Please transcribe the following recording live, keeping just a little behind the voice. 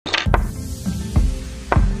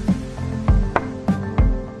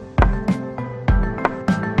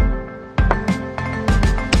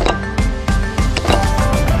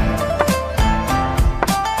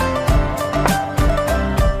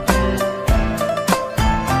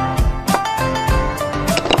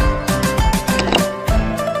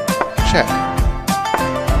Check.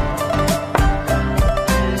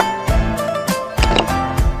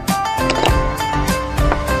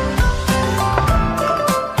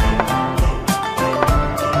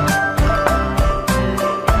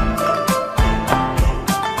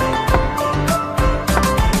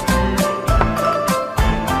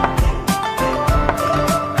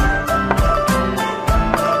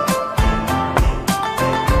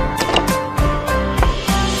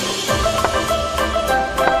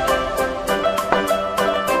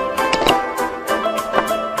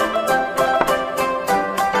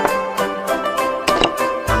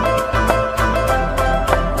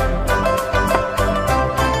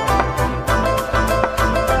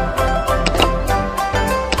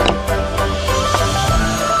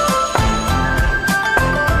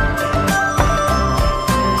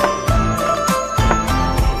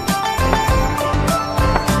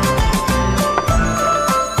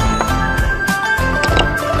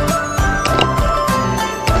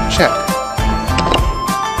 Check.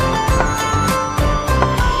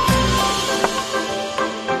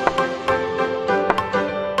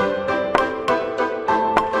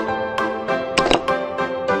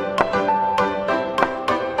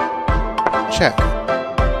 Check.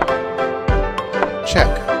 Check.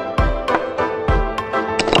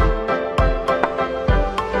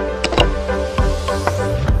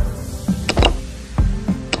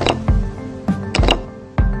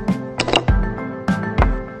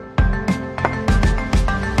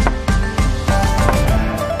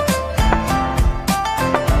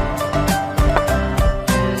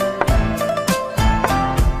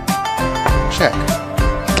 Check.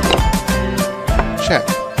 Check.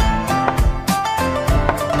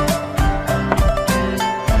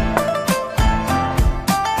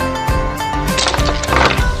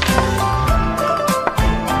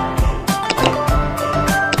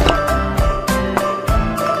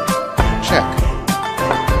 Check.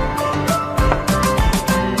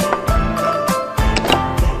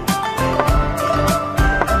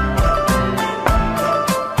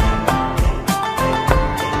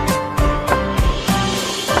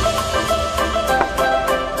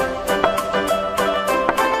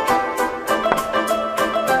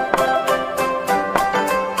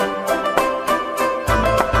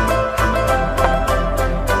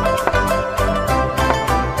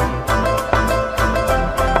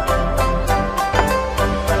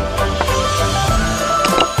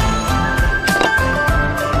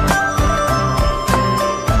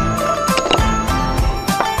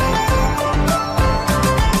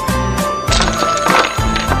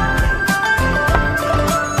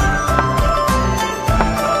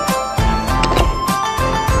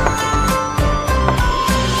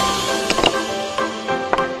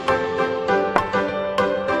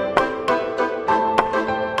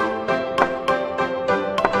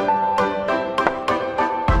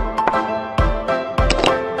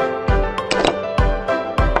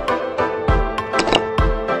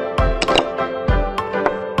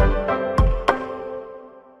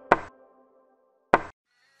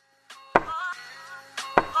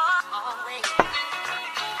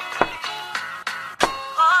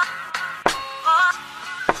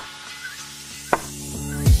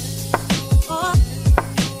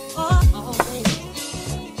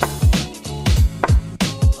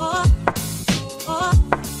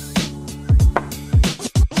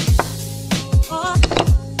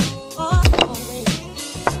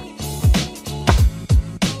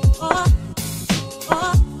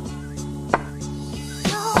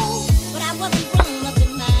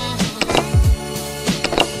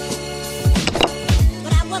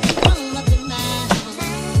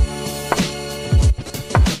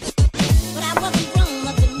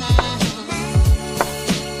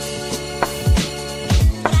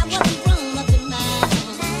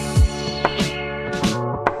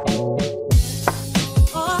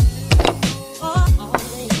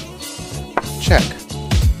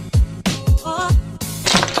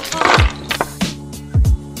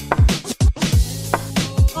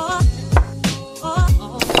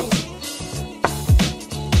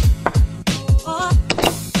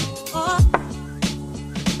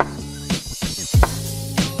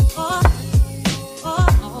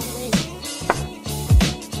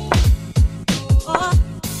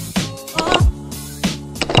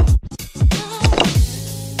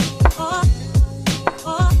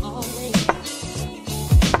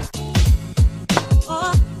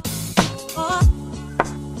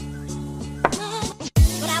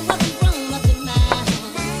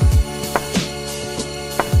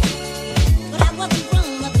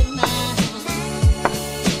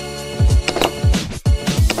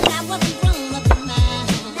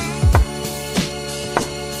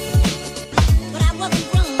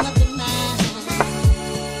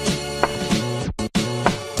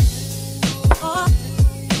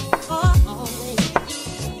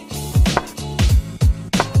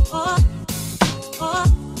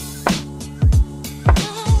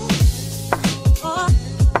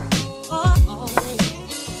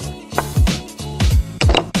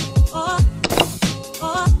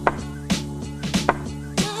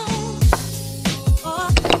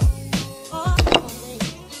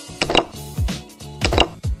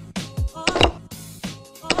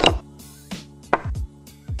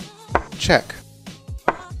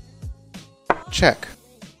 check,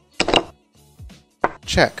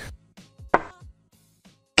 check,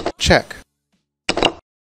 check,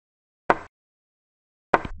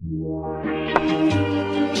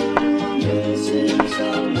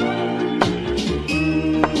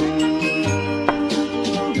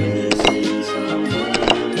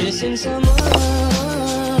 missing someone.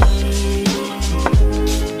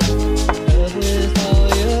 Love with all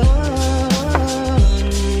your heart.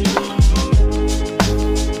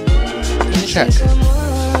 check, Missing someone.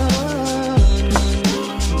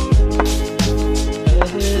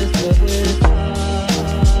 Love with heart.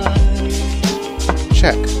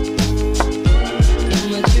 check, How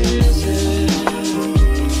much you miss it.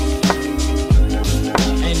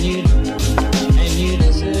 And you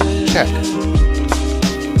miss it. check,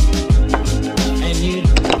 And you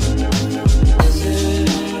miss it.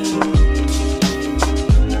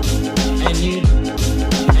 And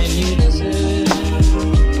you miss it.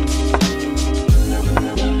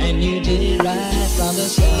 And you did it right from the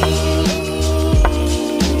start.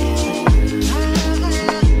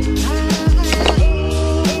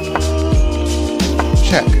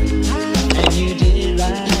 check, And you did it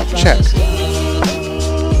right from check, the start.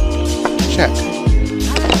 check,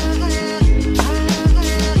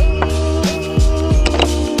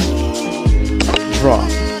 draw,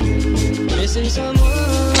 Missing someone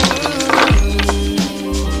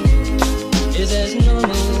is as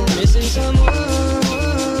normal. Missing someone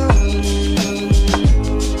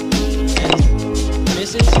and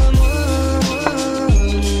missing someone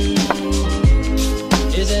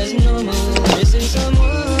is as normal. Missing someone.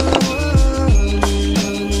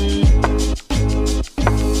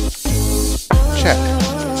 check,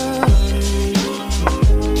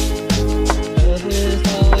 Love with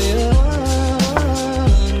all your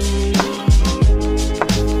heart.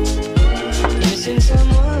 Missing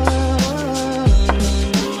someone.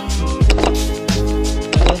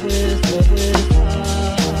 Love with heart.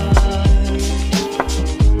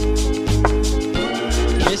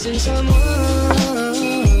 Missing someone.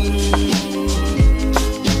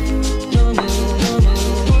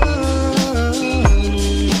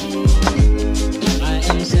 I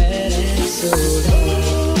am sad and so down.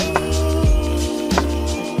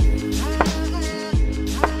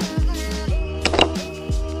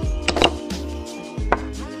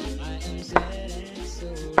 I am sad and so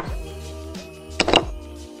down.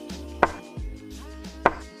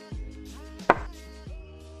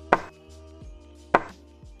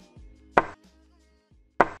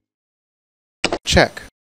 check,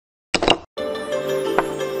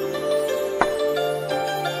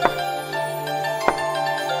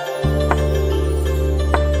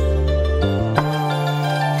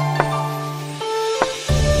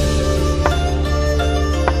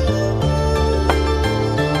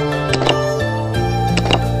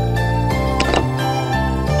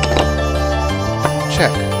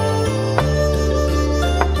 check,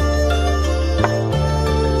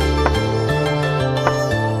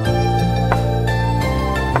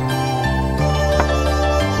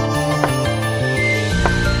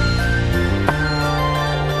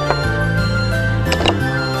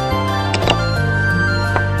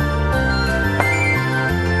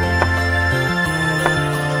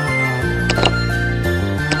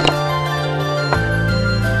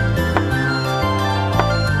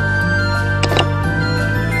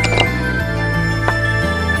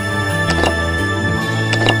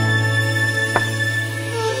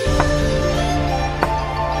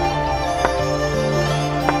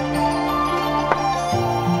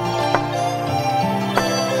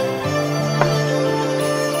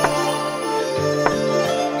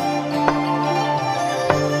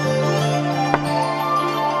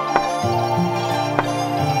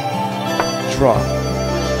 draw,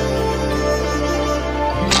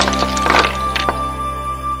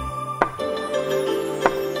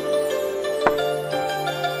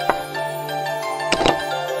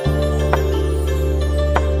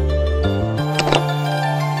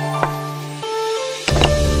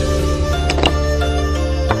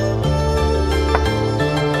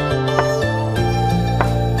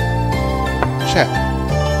 check,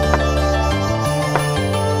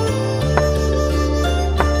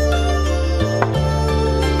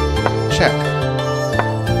 check,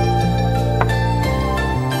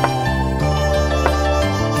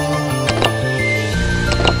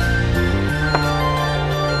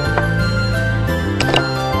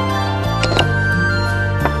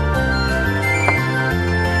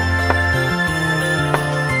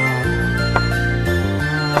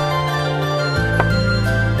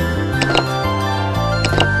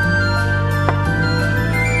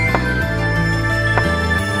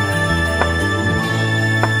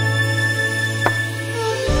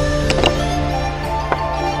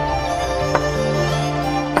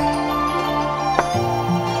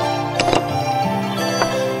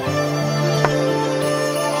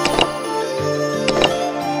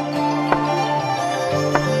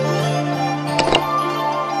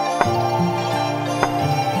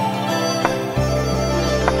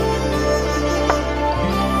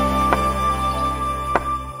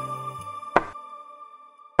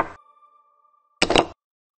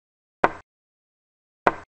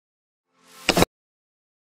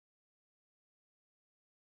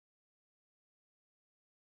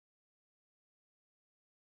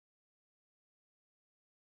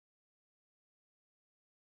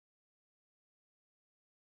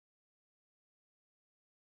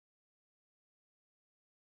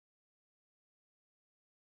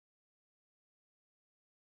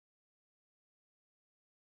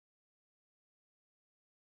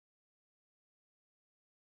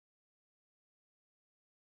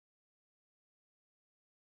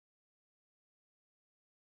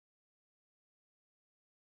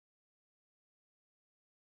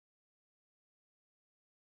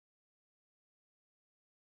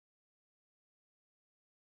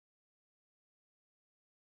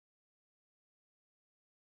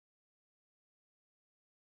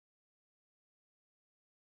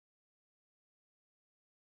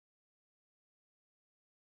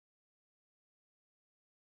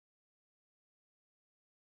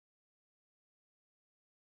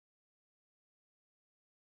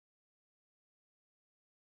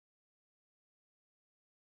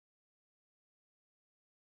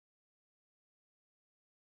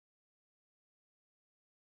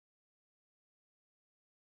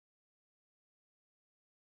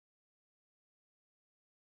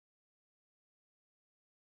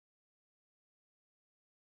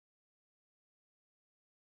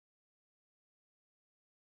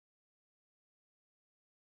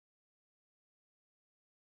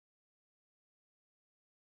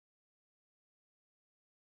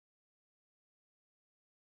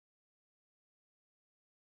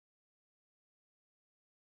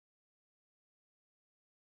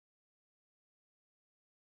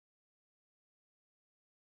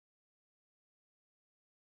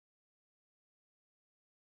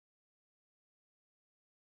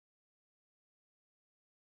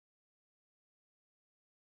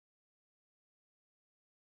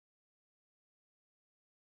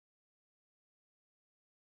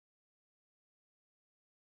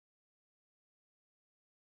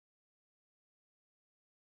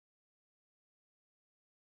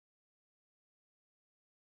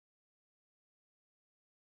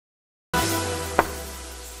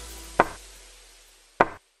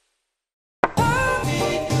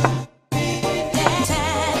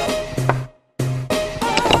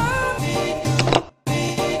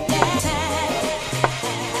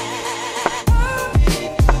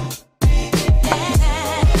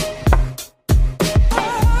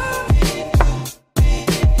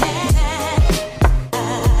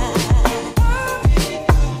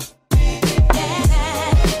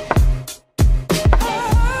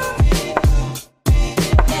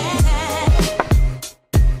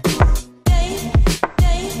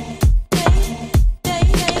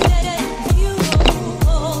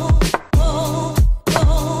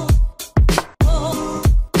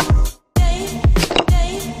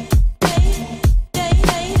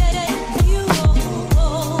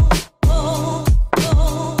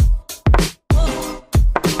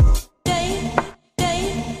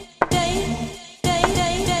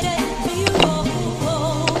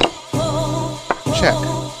 check,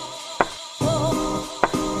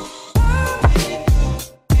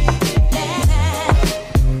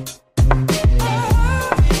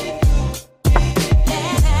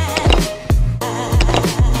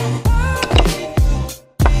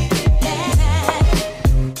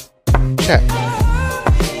 check,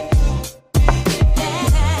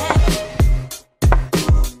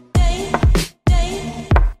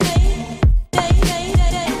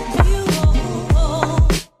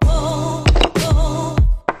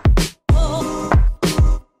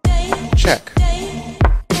 check,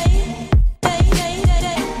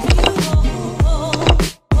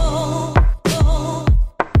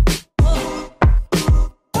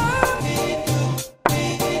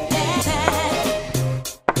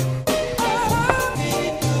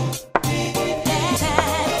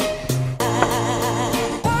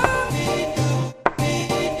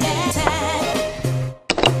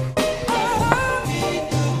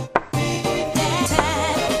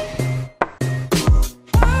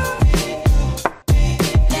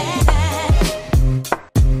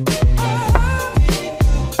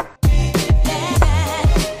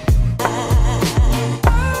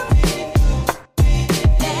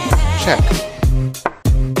 check,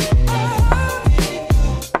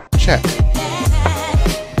 check,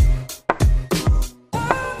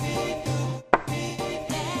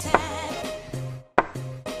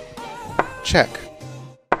 check,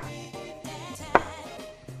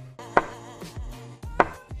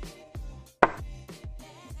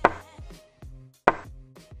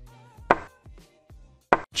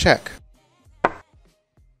 check,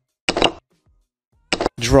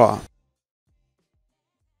 draw,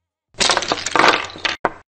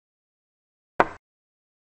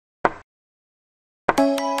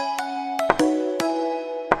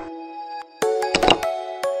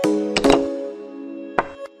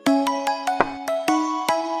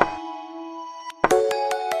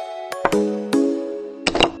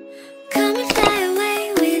 Come and fly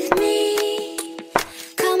away with me.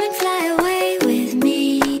 Come and fly away with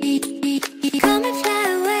me. Come and fly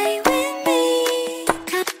away with me.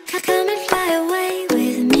 Come and fly away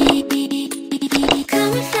with me.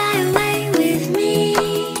 Come and fly away with me.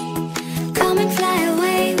 Come and fly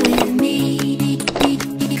away with me.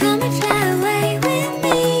 Come and fly away with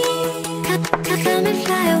me. Come and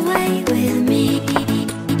fly away with me.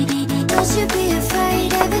 Don't you be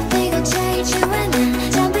afraid, everything will change. You and I,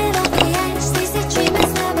 jumping off the edge. They say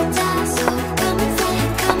dreamers never die. So come and fly,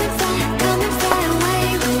 come and fly, come and fly away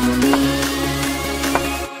with me.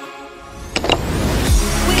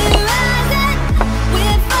 We're rising,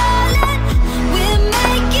 we're falling, we're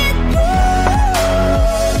making through.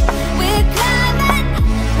 We're climbing,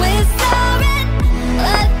 we're soaring,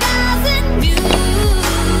 1,000 views.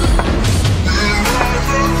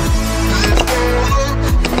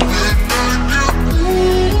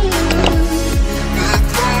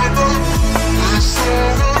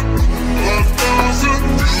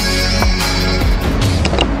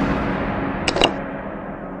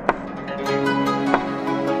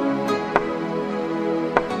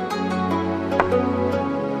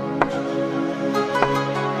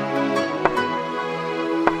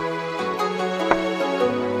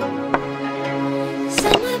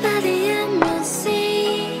 Somewhere by the emerald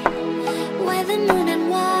sea, where the moon and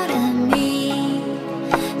water meet.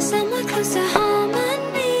 Somewhere close to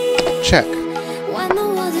harmony, check, when the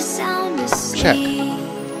world is sound check, asleep.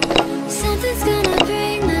 Something's gonna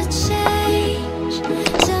bring the change.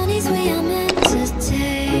 Journeys we are meant to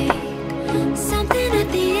take. Something at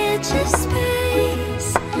the edge of space,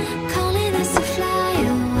 calling us to fly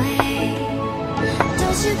away.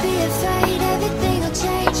 Don't you be afraid, everything will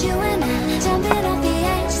change. You and I, jumping off the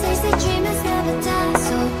edge. They say dreamers never die.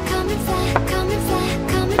 So come and fly, come and fly,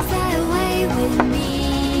 come and fly away with me.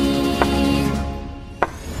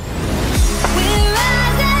 We're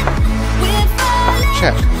rising, we're falling,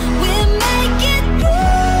 check, we're making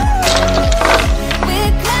through.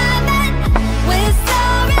 We're climbing, we're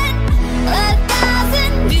soaring,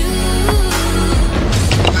 1,000 views.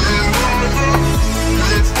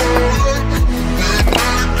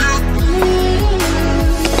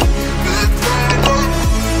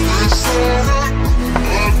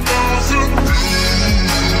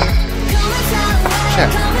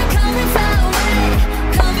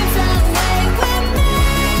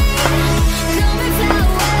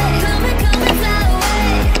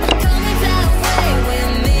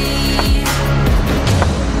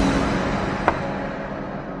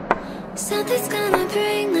 Something's gonna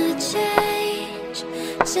bring the change.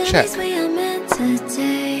 Journeys we are meant to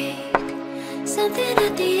take. Something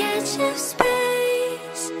at the edge of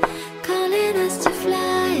space, calling us to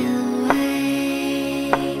fly away.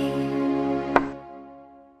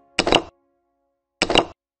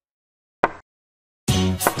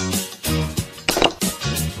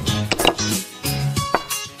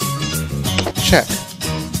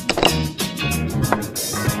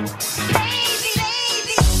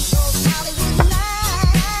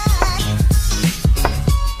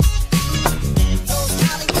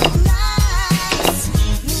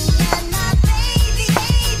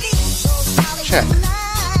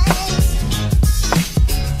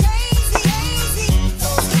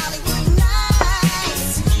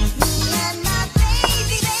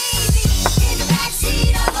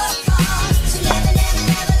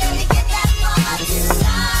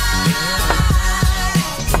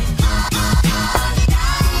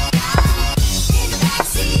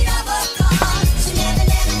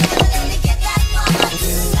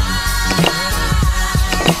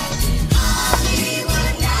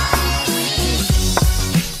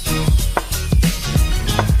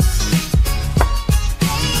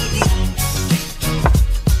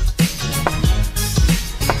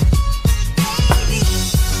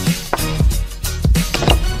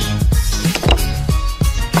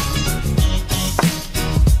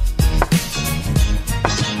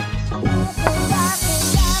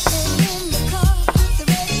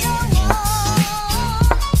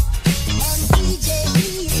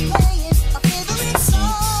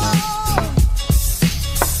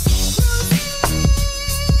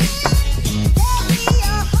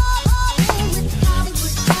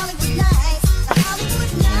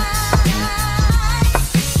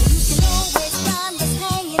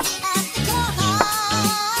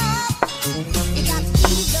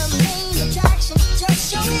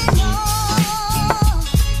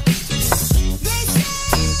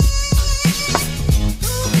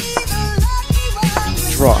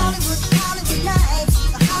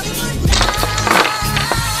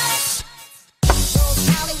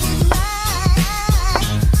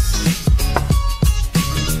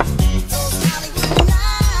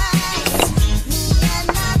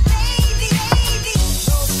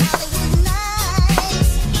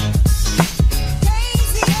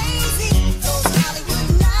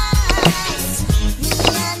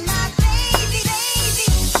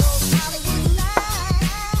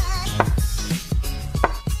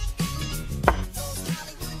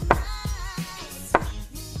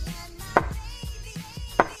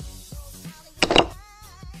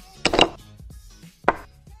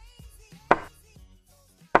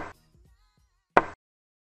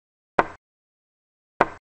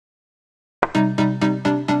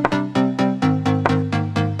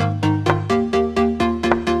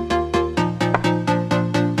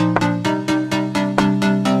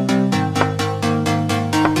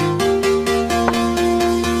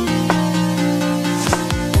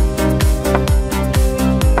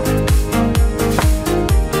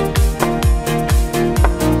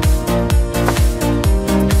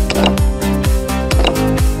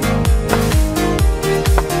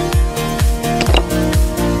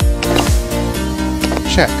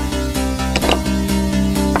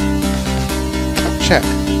 check,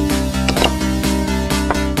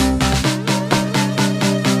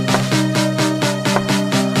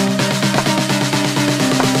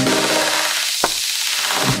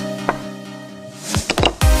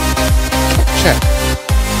 check,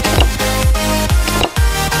 check,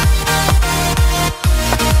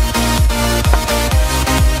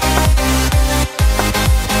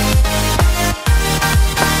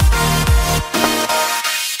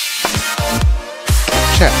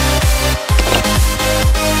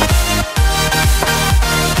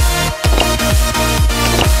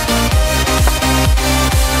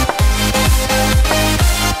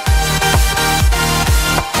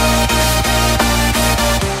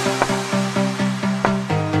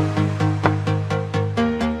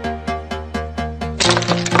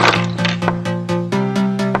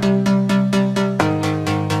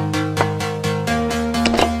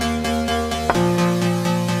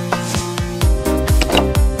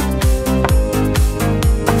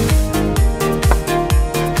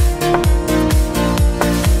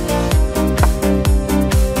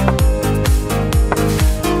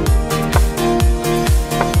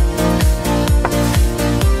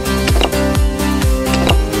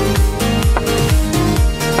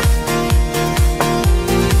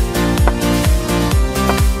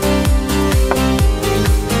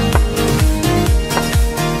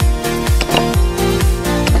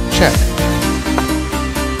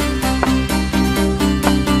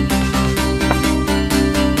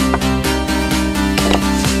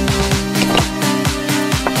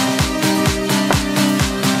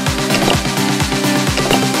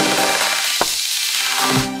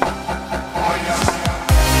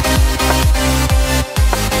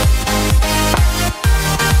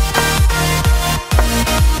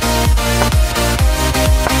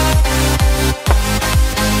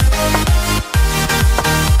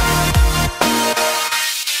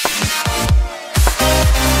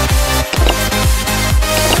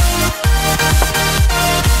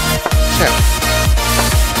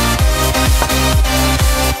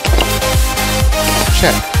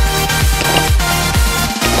 check,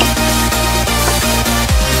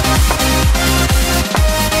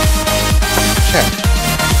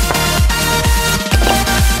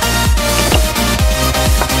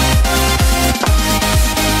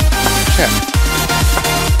 check, check, check,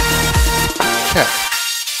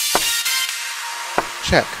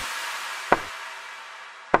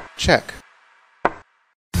 check, check, check, check,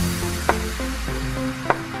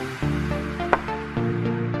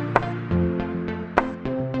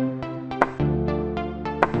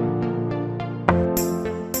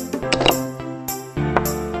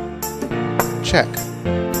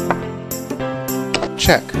 check, check,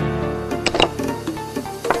 check,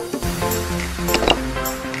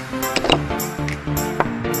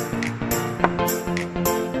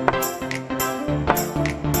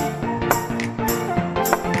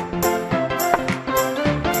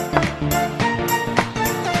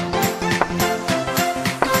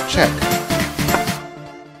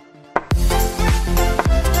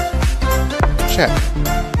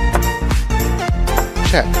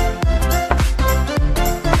 check,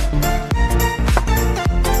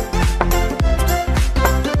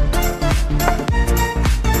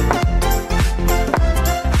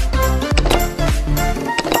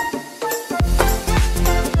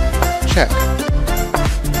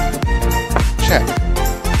 check, check,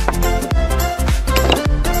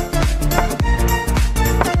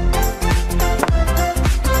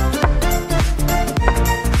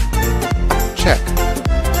 check,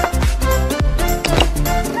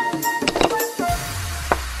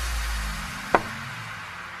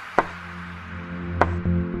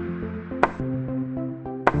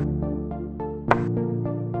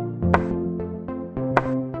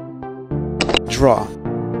 draw,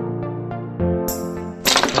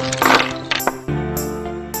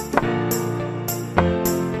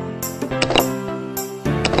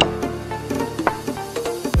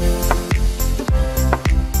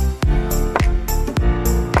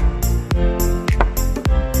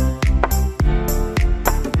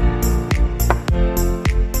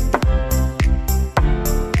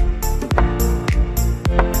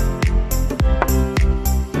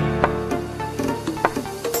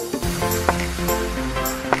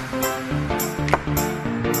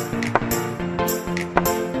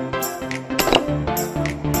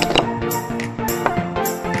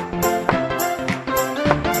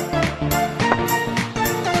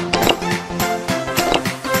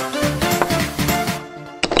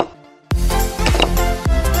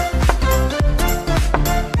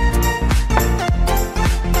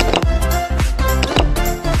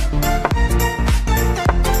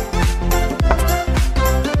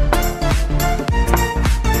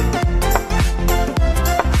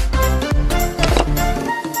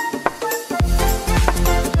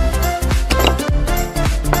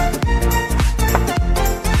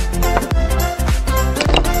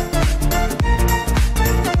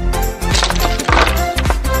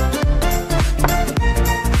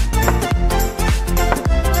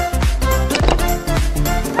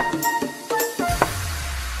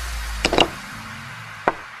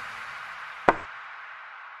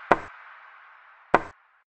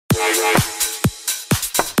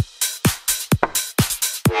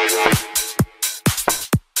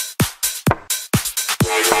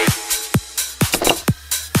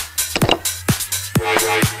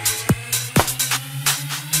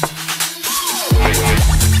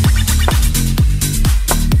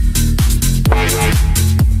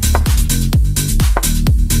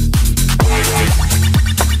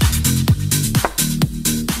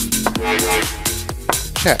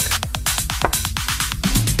 Check.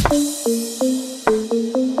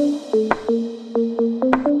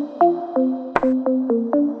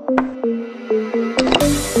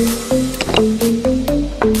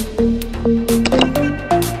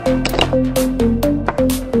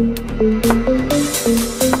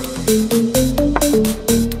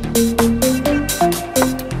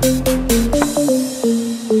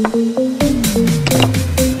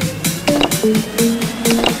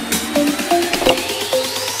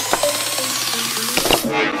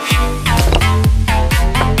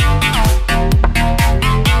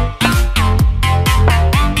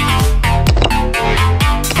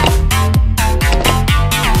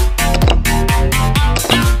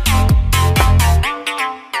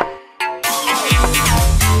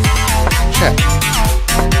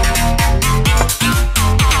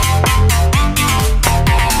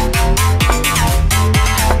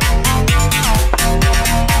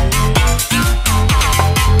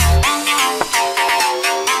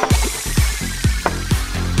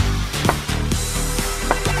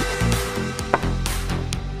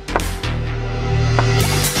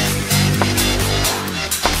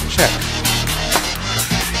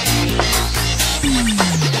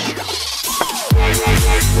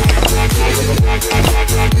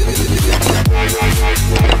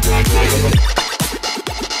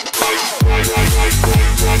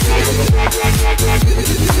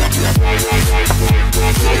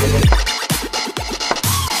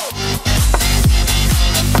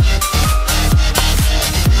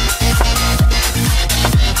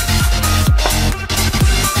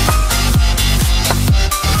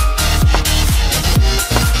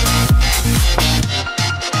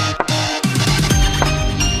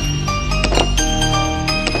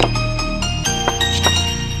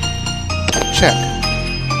 Check.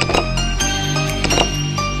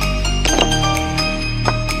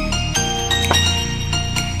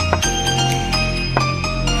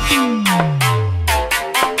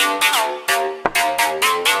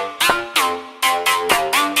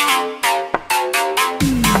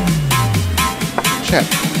 Check.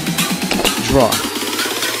 Draw.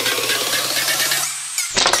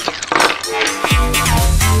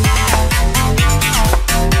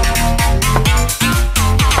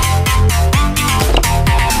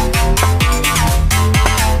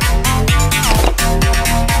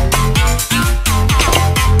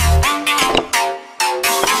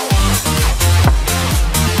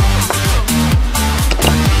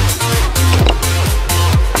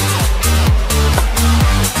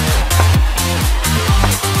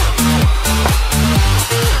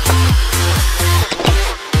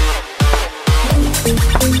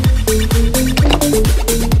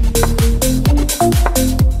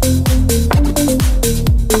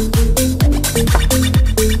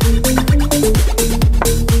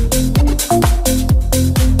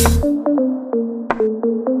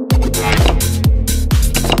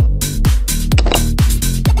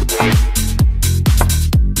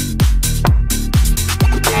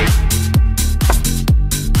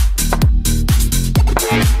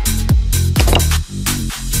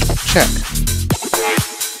 Check.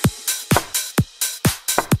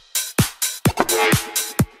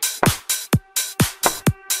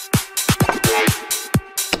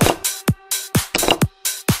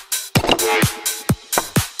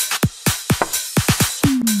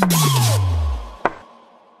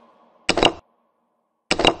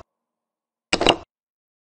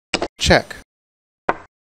 Check.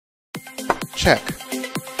 Check.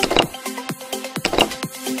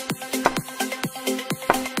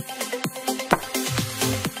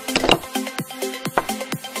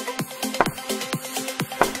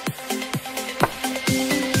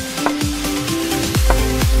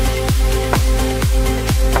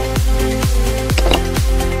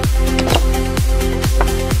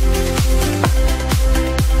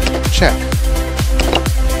 Check.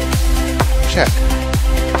 Check.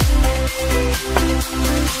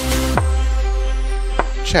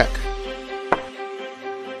 Check.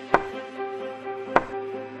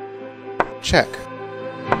 Check.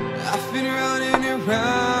 I've been running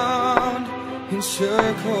around in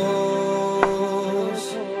circles,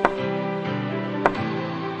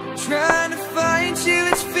 trying to find you,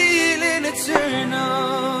 it's feeling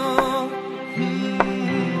eternal.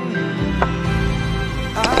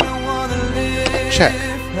 Check.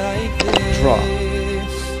 like this. Draw.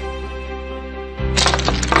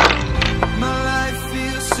 My life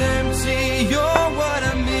feels empty, you're what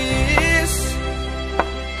I miss.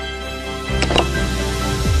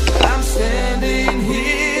 I'm standing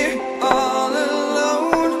here all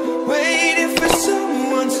alone, waiting for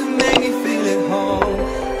someone to make me feel at home.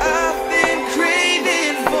 I've been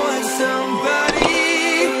craving for somebody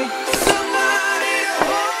to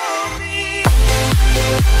hold me.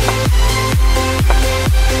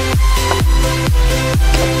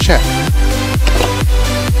 Check.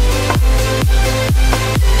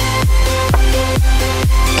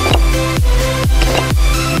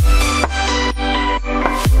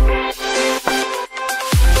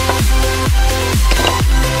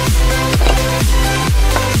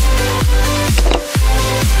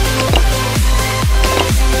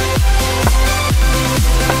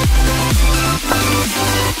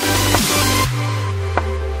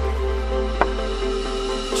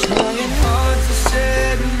 Trying hard to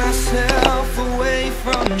set myself away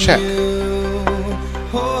from Check. you.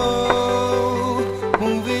 Oh,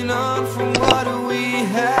 moving on from what we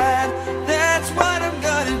had, that's what I'm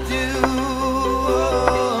gonna do. Oh,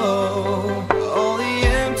 all the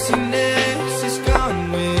emptiness is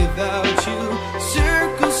gone without you.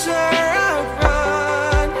 Circles are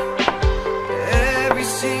outrun. Every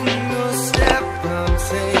single step I'm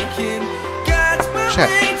taking guides my Check.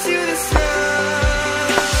 way to the sun.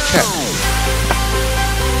 Check.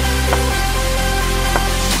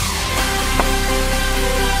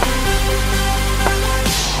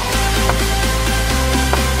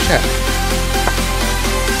 Check.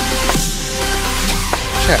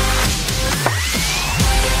 Check.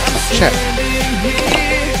 Check. Standing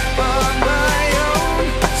here on my own,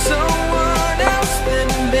 someone else than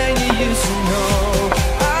many used to know.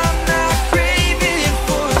 I'm not craving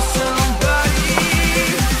for somebody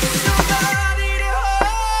to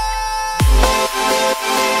hold.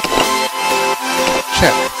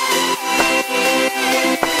 Check.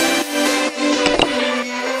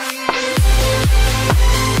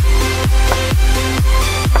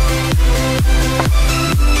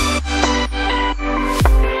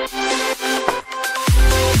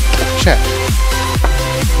 Check.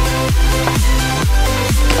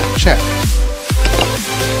 Check.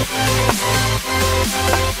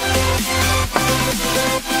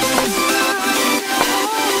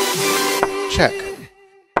 Check.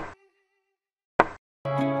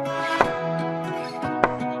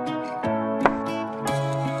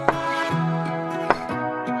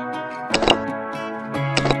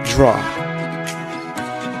 Draw.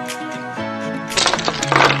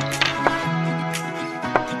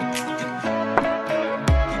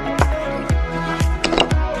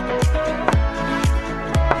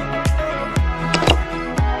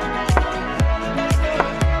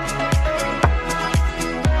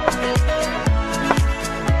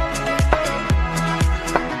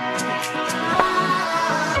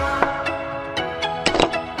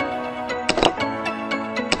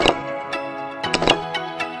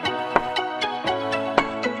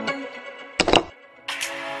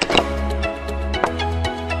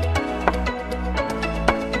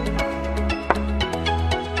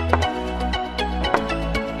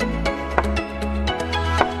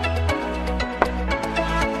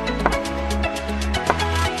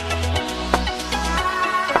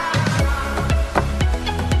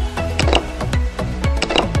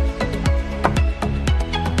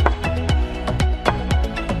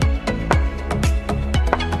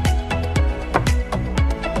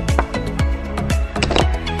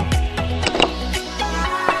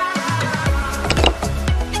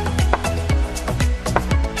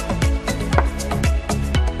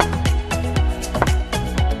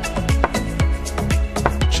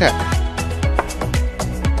 Check.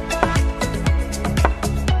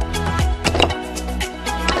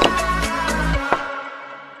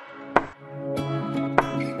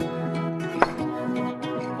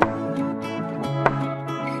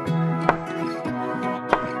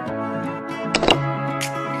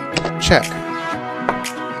 Check.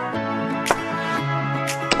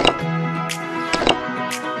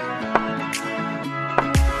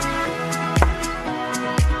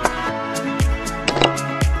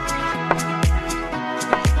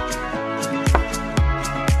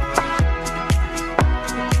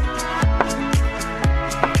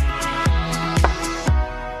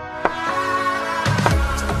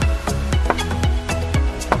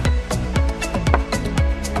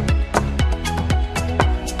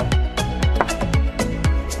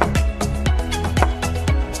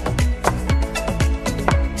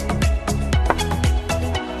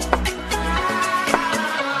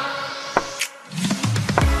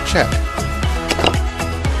 Check.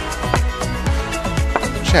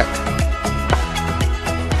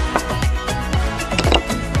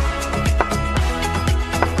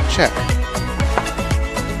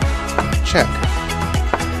 check,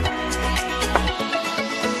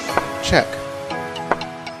 check,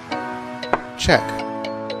 check,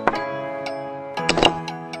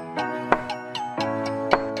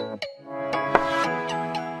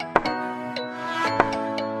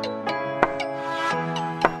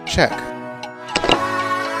 check,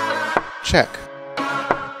 check,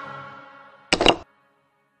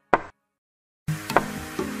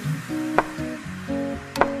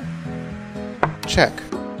 check,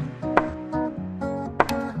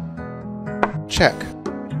 check,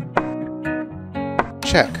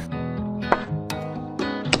 check,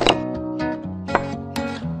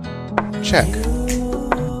 check,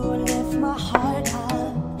 Lift my heart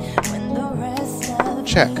up when the rest of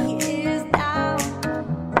check, me is down.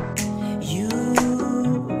 You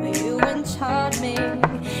enchant me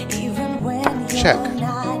even when you're check,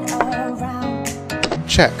 not around.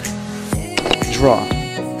 check, draw,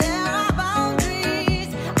 If there are boundaries,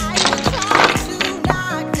 I will try to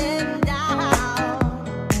knock them down.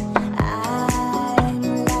 I'm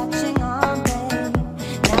latching on, babe.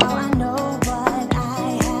 Now I know what I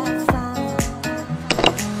have found.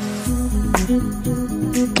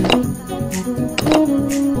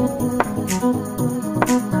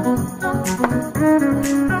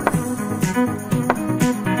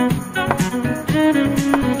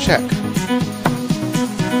 check,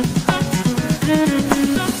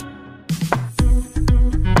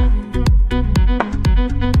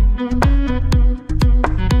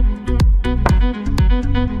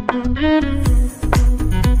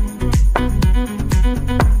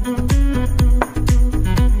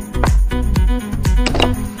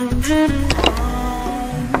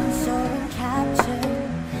 I'm so captured,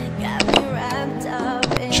 got me wrapped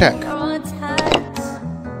up in check, your touch.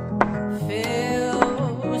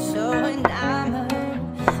 Feel so enamored,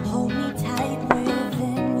 hold me tight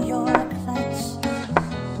within your clutch.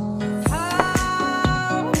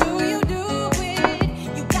 How do you do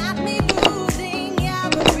it? You got me losing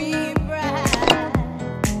every breath.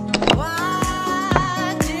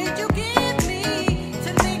 What did you give me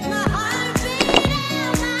to make my heart beat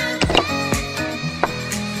in my chest?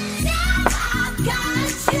 Now I've got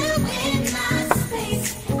you in my space.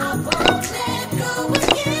 I won't let go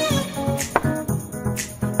again.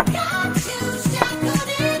 Got you shackled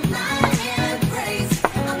in my embrace.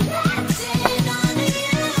 I'm latching onto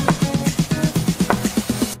you.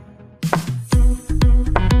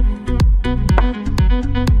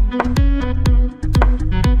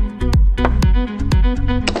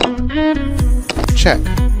 check,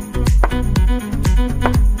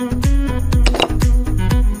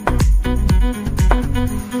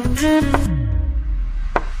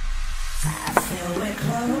 I feel we're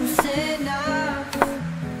close enough.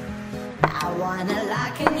 I wanna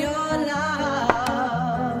lock in your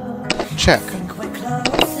love. check, Think we're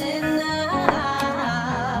close enough.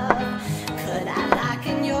 Could I lock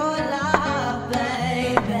in your love,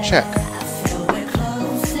 baby? check, I feel we're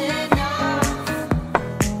close enough.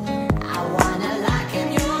 I wanna lock in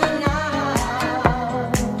your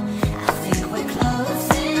love. I think we're close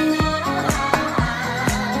enough.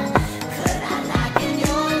 Could I lock in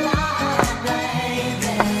your love,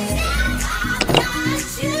 baby? Now I've got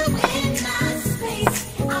you in my space.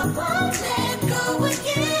 I won't let go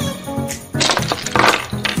again.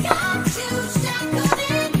 Got you shackled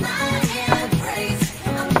in my embrace.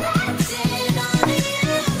 I'm latching onto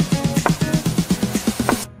you.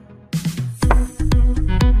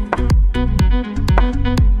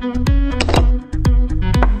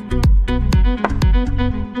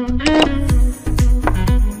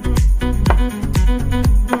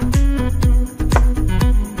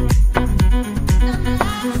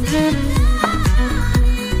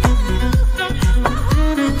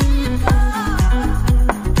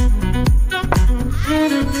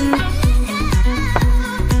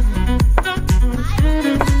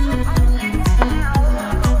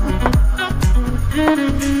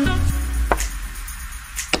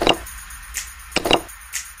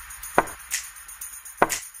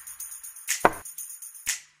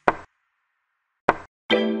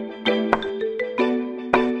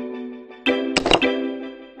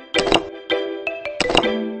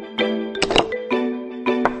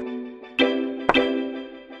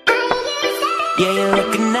 Yeah, you're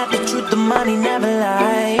looking at the truth, the money never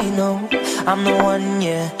lie. No, I'm the one,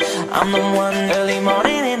 yeah, I'm the one. Early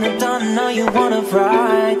morning in the dawn, know you wanna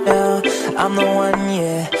ride now. I'm the one,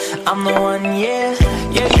 yeah, I'm the one, yeah.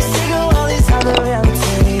 Yeah, you sick of all these other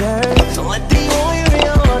imitators. Don't let the only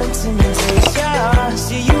real one intimidate ya.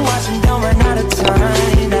 See you watching, don't run out of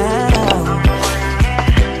time now.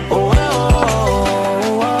 Oh, oh,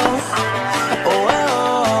 oh, oh, oh,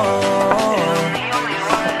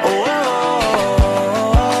 oh, oh.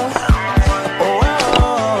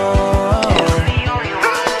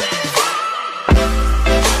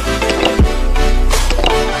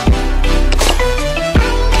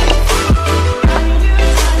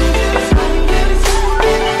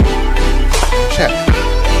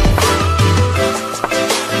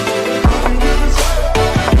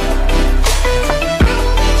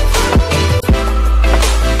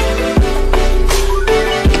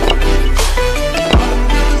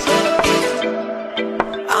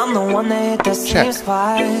 same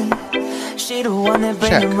spot. She the one that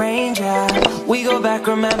bring the range out. We go back,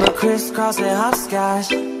 remember crisscross and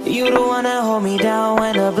hopscotch. You the one that hold me down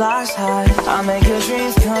when the block's hot. I make your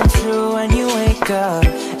dreams come true when you wake up,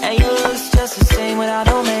 and your looks just the same without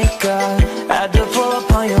no makeup. Had to pull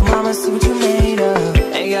up on your mama, see what you made of.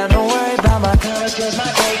 Ain't got no worry about my colors, cause my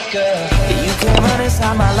makeup. You can run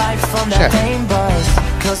inside my life from that main bus,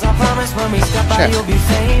 cause I promise when we step out you'll be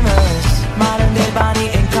famous. Modern day Bonnie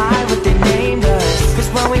and Clyde, what they named us. Cause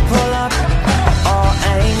when we pull up, all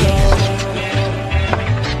angels,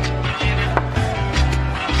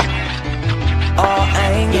 all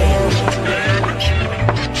angels.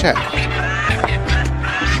 Check.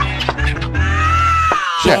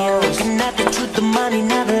 Check. Yeah, looking at the truth, the money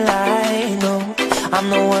never lie. No, I'm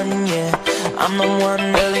the one, yeah, I'm the one.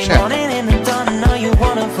 Early morning in the dawn, know you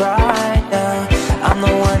wanna ride now. I'm the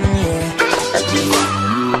one, yeah.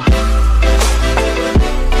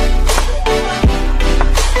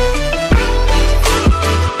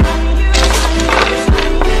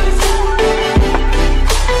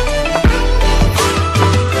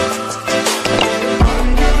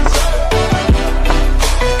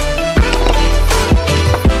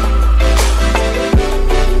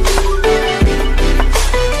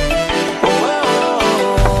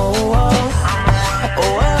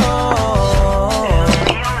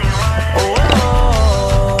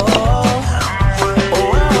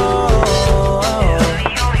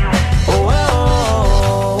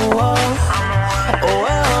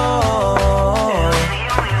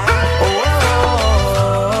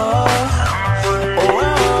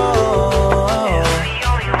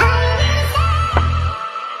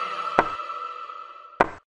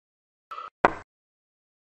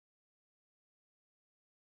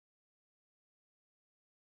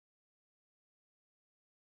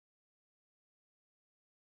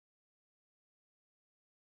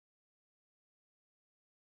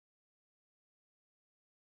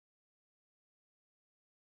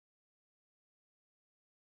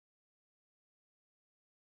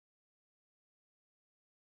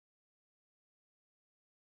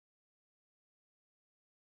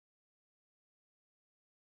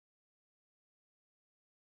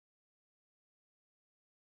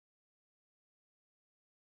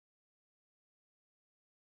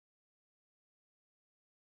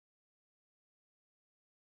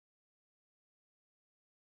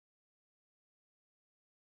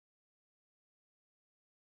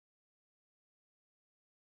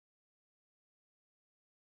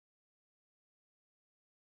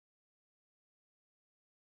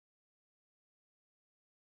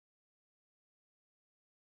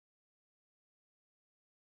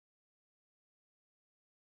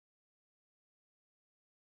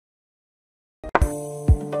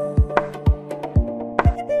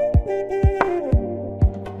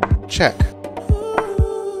 Check.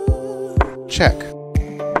 Check.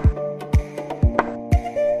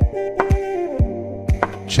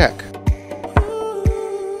 Check.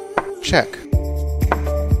 Check.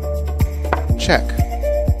 Check.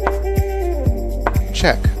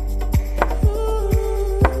 Check.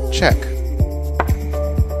 Check.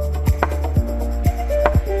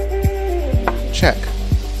 Check.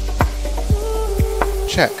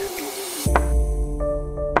 Check.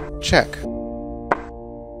 Check.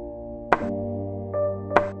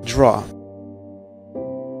 Draw.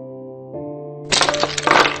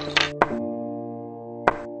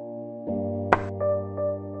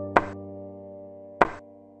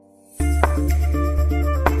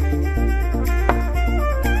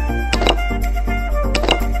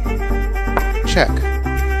 Check.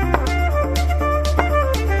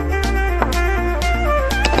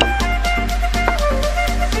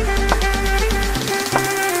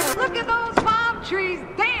 Look at those palm trees,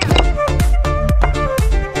 damn!